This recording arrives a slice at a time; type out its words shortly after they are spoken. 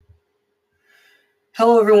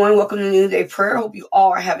Hello, everyone. Welcome to NoonDay Prayer. Hope you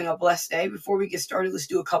all are having a blessed day. Before we get started, let's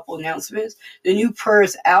do a couple announcements. The new prayer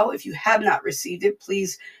is out. If you have not received it,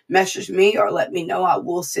 please message me or let me know. I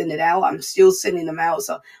will send it out. I'm still sending them out. It's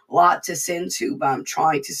a lot to send to, but I'm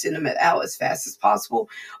trying to send them out as fast as possible.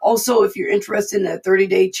 Also, if you're interested in a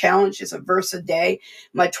 30-day challenge, it's a verse a day.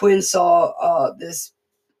 My twin saw this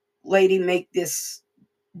lady make this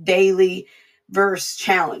daily verse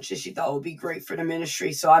challenge that she thought would be great for the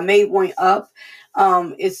ministry. So I made one up.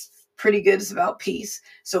 It's pretty good. It's about peace.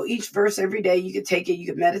 So each verse every day, you can take it, you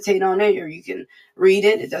can meditate on it, or you can read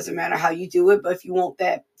it. It doesn't matter how you do it. But if you want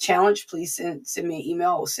that challenge, please send me an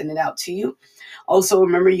email. I'll send it out to you. Also,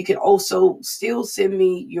 remember, you can also still send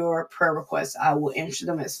me your prayer requests. I will answer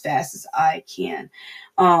them as fast as I can.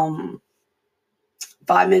 5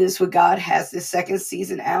 Minutes with God has this second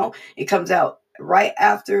season out. It comes out right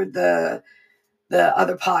after the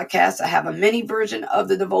other podcast. I have a mini version of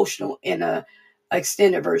the devotional and a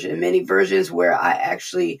extended version. And many versions where I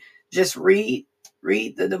actually just read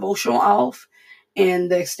the devotional off,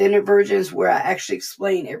 and the extended versions where I actually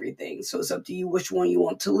explain everything. So it's up to you which one you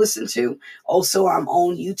want to listen to. Also, I'm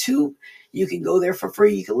on YouTube. You can go there for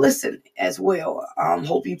free. You can listen as well.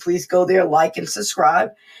 Hope you please go there, like and subscribe.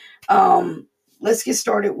 Let's get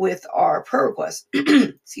started with our prayer request.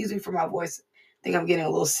 Excuse me for my voice. I think I'm getting a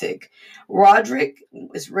little sick. Roderick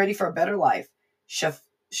is ready for a better life.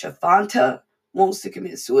 Shafanta wants to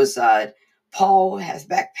commit suicide. Paul has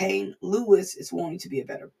back pain. Lewis is wanting to be a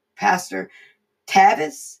better pastor.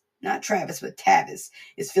 Tavis, not Travis, but Tavis,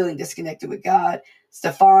 is feeling disconnected with God.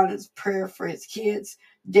 Stefan's prayer for his kids.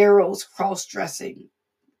 Daryl's cross-dressing.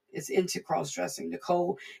 Is into cross-dressing.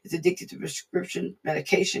 Nicole is addicted to prescription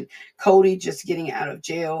medication. Cody just getting out of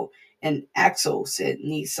jail. And Axel said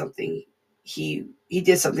needs something. He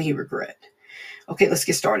did something he regret. Okay, let's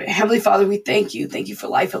get started. Heavenly Father, we thank you. Thank you for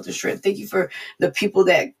life, health, and strength. Thank you for the people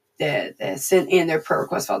that sent in their prayer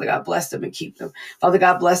requests. Father God, bless them and keep them. Father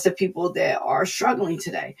God, bless the people that are struggling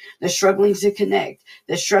today. They're struggling to connect.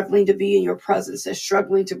 They're struggling to be in your presence. They're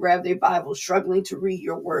struggling to grab their Bible, struggling to read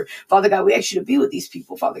your word. Father God, we ask you to be with these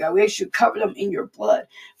people. Father God, we ask you to cover them in your blood.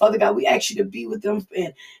 Father God, we ask you to be with them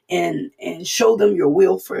and show them your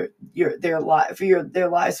will for their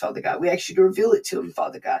lives, Father God. We ask you to reveal it to them,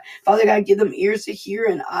 Father God. Father God, give them ears to hear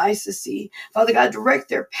and eyes to see. Father God, direct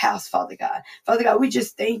their paths, Father God. Father God, we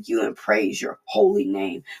just thank you and praise your holy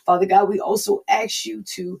name. Father God, we also ask you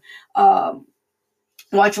to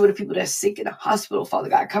watch over the people that are sick in the hospital, Father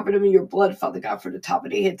God. Cover them in your blood, Father God, from the top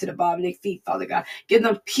of their head to the bottom of their feet, Father God. Give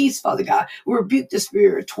them peace, Father God. We rebuke the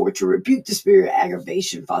spirit of torture, rebuke the spirit of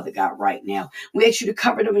aggravation, Father God, right now. We ask you to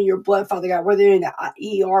cover them in your blood, Father God, whether they're in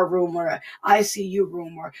the ER room or an ICU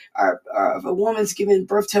room or if a woman's giving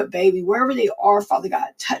birth to a baby, wherever they are, Father God,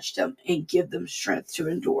 touch them and give them strength to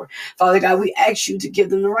endure. Father God, we ask you to give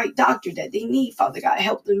them the right doctor that they need, Father God.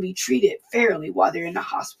 Help them be treated fairly while they're in the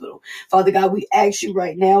hospital. Father God, we ask you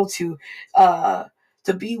right now to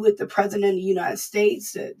be with the President of the United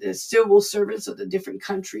States, the civil servants of the different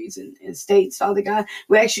countries and states, Father God.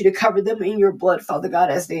 We ask you to cover them in your blood, Father God,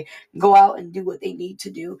 as they go out and do what they need to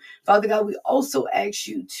do. Father God, we also ask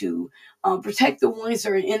you to protect the ones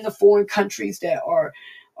that are in the foreign countries that are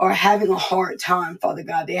having a hard time, Father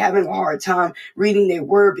God. They're having a hard time reading their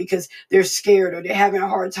word because they're scared, or they're having a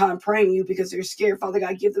hard time praying you because they're scared. Father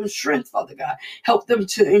God, give them strength, Father God. Help them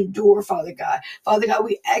to endure, Father God. Father God,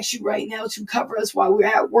 we ask you right now to cover us while we're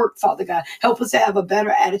at work, Father God. Help us to have a better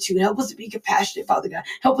attitude. Help us to be compassionate, Father God.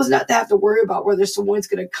 Help us not to have to worry about whether someone's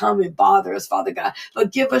going to come and bother us, Father God.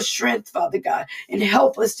 But give us strength, Father God, and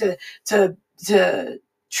help us to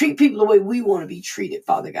treat people the way we want to be treated,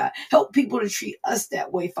 Father God. Help people to treat us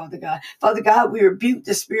that way, Father God. Father God, we rebuke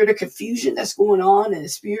the spirit of confusion that's going on and the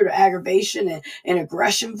spirit of aggravation and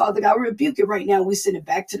aggression, Father God. We rebuke it right now. We send it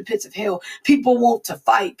back to the pits of hell. People want to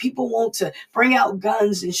fight. People want to bring out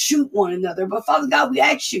guns and shoot one another. But Father God, we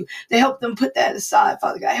ask you to help them put that aside,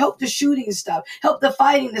 Father God. Help the shooting to stop. Help the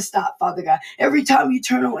fighting to stop, Father God. Every time you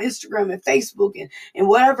turn on Instagram and Facebook and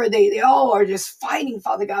whatever, they all are just fighting,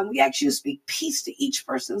 Father God. We ask you to speak peace to each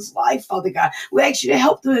person's life, Father God. We ask you to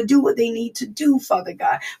help them to do what they need to do, Father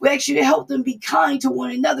God. We ask you to help them be kind to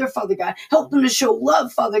one another, Father God. Help them to show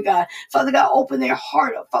love, Father God. Father God, open their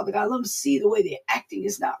heart up, Father God. Let them see the way they're acting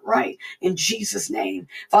is not right. In Jesus' name.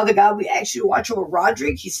 Father God, we ask you to watch over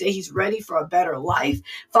Roderick. He said he's ready for a better life.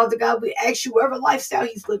 Father God, we ask you, whatever lifestyle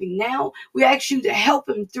he's living now, we ask you to help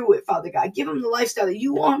him through it, Father God. Give him the lifestyle that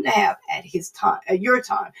you want him to have at his time, at your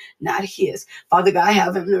time, not his. Father God,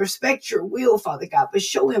 have him to respect your will, Father God, but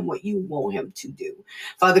show him what you want him to do.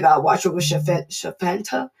 Father God, watch over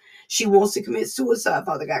Shafanta. She wants to commit suicide,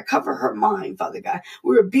 Father God. Cover her mind, Father God.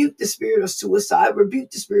 We rebuke the spirit of suicide,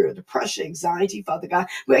 rebuke the spirit of depression, anxiety, Father God.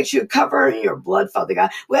 We ask you to cover her in your blood, Father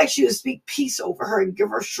God. We ask you to speak peace over her and give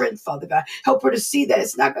her strength, Father God. Help her to see that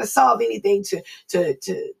it's not going to solve anything to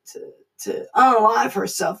unalive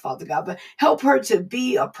herself, Father God, but help her to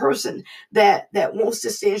be a person that wants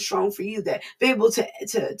to stand strong for you, that be able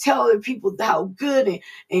to tell other people how good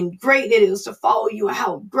and great it is to follow you, and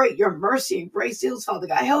how great your mercy and grace is, Father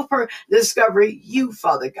God. Help her discover you,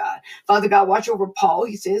 Father God. Father God, watch over Paul.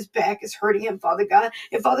 He says his back is hurting him, Father God.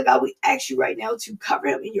 And Father God, we ask you right now to cover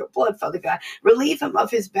him in your blood, Father God. Relieve him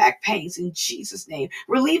of his back pains in Jesus' name.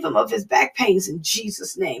 Relieve him of his back pains in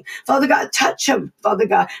Jesus' name. Father God, touch him, Father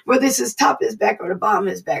God, whether it's his top of his back or the bottom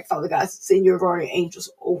of his back, Father God. Send your guardian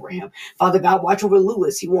angels over him. Father God, watch over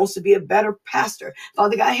Lewis. He wants to be a better pastor.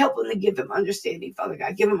 Father God, help him to give him understanding, Father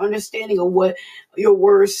God. Give him understanding of what your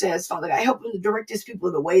word says, Father God. Help him to direct his people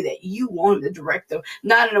in the way that you want him to direct them,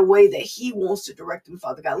 not in a way that he wants to direct them,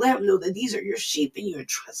 Father God. Let him know that these are your sheep and you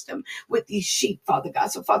entrust him with these sheep, Father God.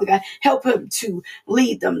 So, Father God, help him to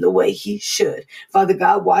lead them the way he should. Father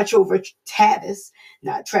God, watch over Tavis,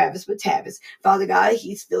 not Travis, but Tavis. Father God,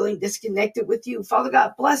 he's feeling disconnected with you. Father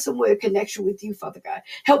God, bless him with a connection with you, Father God.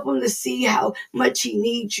 Help him to see how much he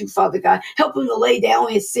needs you, Father God. Help him to lay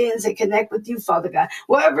down his sins and connect with you, Father God.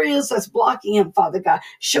 Whatever it is that's blocking him, Father God,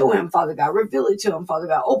 show him, Father God. Reveal it to him, Father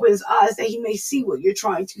God. Open his eyes that he may see what you're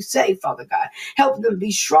trying to say, Father God. Help them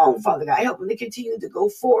be strong, Father God. Help him to continue to go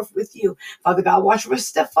forth with you. Father God, watch over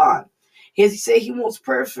Stefan. He said he wants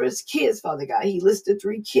prayers for his kids, Father God. He listed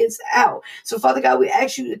 3 kids out. So, Father God, we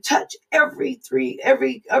ask you to touch every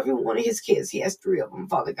one of his kids. He has 3 of them,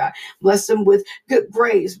 Father God. Bless them with good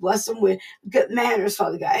grades. Bless them with good manners,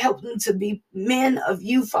 Father God. Help them to be men of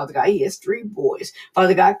you, Father God. He has 3 boys.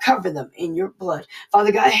 Father God, cover them in your blood.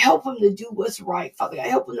 Father God, help them to do what's right, Father God.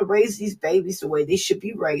 Help them to raise these babies the way they should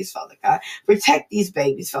be raised, Father God. Protect these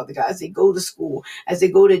babies, Father God, as they go to school, as they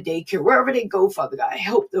go to daycare, wherever they go, Father God.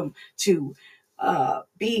 Help them to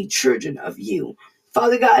be children of you.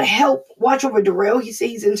 Father God, help watch over Darrell. He says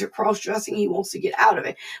he's into cross-dressing. He wants to get out of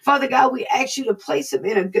it. Father God, we ask you to place him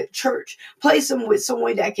in a good church. Place him with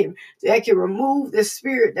someone that can remove the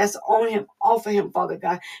spirit that's on him, off of him, Father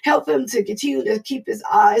God. Help him to continue to keep his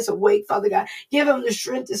eyes awake, Father God. Give him the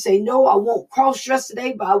strength to say, no, I won't cross-dress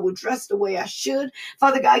today, but I will dress the way I should.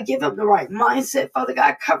 Father God, give him the right mindset. Father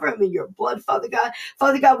God, cover him in your blood, Father God.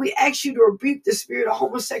 Father God, we ask you to rebuke the spirit of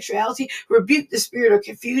homosexuality, rebuke the spirit of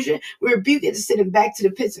confusion. We rebuke it to send him back to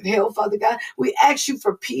the pits of hell, Father God. We ask you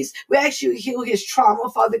for peace. We ask you to heal his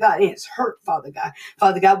trauma, Father God, and his hurt, Father God.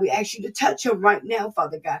 Father God, we ask you to touch him right now,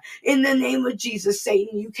 Father God. In the name of Jesus,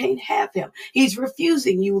 Satan, you can't have him. He's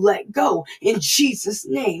refusing you. Let go in Jesus'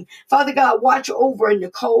 name. Father God, watch over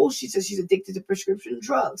Nicole. She says she's addicted to prescription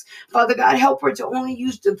drugs. Father God, help her to only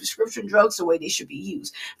use the prescription drugs the way they should be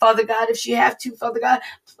used. Father God, if she have to, Father God,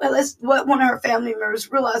 let one of her family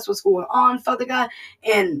members realize what's going on, Father God,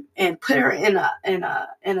 and put her in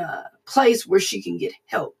a place where she can get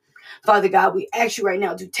help. Father God, we ask you right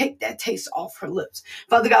now to take that taste off her lips.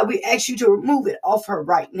 Father God, we ask you to remove it off her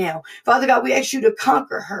right now. Father God, we ask you to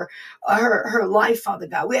conquer her life, Father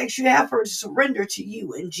God. We ask you to have her to surrender to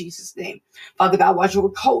you in Jesus' name. Father God, watch over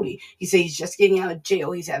Cody. He said he's just getting out of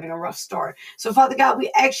jail. He's having a rough start. So, Father God,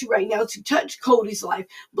 we ask you right now to touch Cody's life.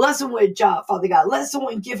 Bless him with a job, Father God. Let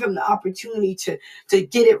someone give him the opportunity to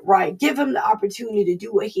get it right. Give him the opportunity to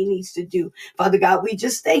do what he needs to do. Father God, we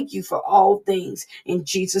just thank you for all things in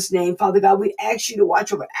Jesus' name. Father God, we ask you to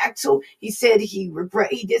watch over Axel. He said he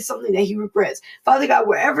did something that he regrets. Father God,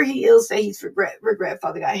 wherever he is that he's regret,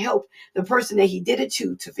 Father God, help the person that he did it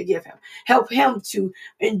to forgive him. Help him to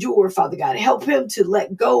endure, Father God. Help him to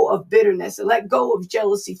let go of bitterness and let go of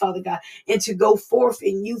jealousy, Father God, and to go forth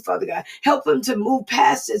in you, Father God. Help him to move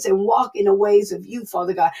past this and walk in the ways of you,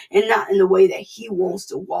 Father God, and not in the way that he wants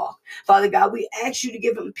to walk. Father God, we ask you to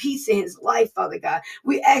give him peace in his life, Father God.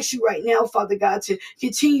 We ask you right now, Father God, to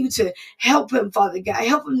continue to help him, Father God.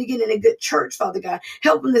 Help him to get in a good church, Father God.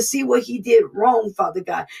 Help him to see what he did wrong, Father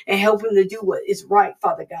God, and help him to do what is right,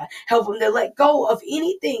 Father God. Help him to let go of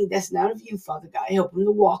anything that's not of you, Father God. Help him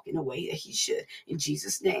to walk in the way that he should. In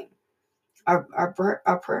Jesus' name. Our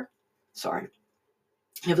prayer. Sorry.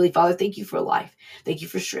 Heavenly Father, thank you for life. Thank you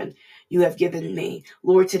for strength you have given me.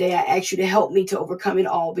 Lord, today I ask you to help me to overcome it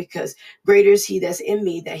all, because greater is he that's in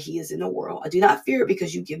me than he is in the world. I do not fear,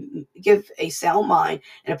 because you give a sound mind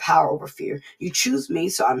and a power over fear. You choose me,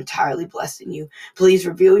 so I'm entirely blessed in you. Please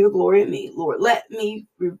reveal your glory in me. Lord, let me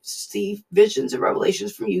receive visions and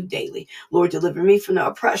revelations from you daily. Lord, deliver me from the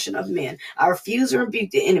oppression of men. I refuse and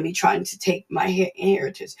rebuke the enemy trying to take my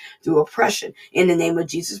inheritance through oppression. In the name of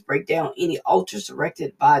Jesus, break down any altars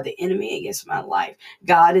erected by the enemy against my life.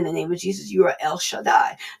 God, in the name of Jesus, you are El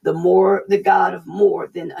Shaddai, the God of more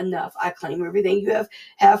than enough. I claim everything you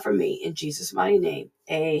have for me in Jesus' mighty name.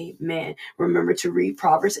 Amen. Remember to read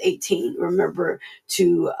Proverbs 18. Remember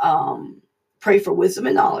to pray for wisdom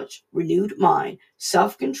and knowledge, renewed mind,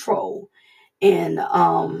 self-control, and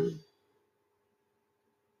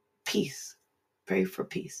peace. Pray for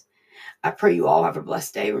peace. I pray you all have a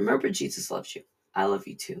blessed day. Remember, Jesus loves you. I love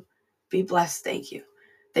you too. Be blessed. Thank you.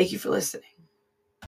 Thank you for listening.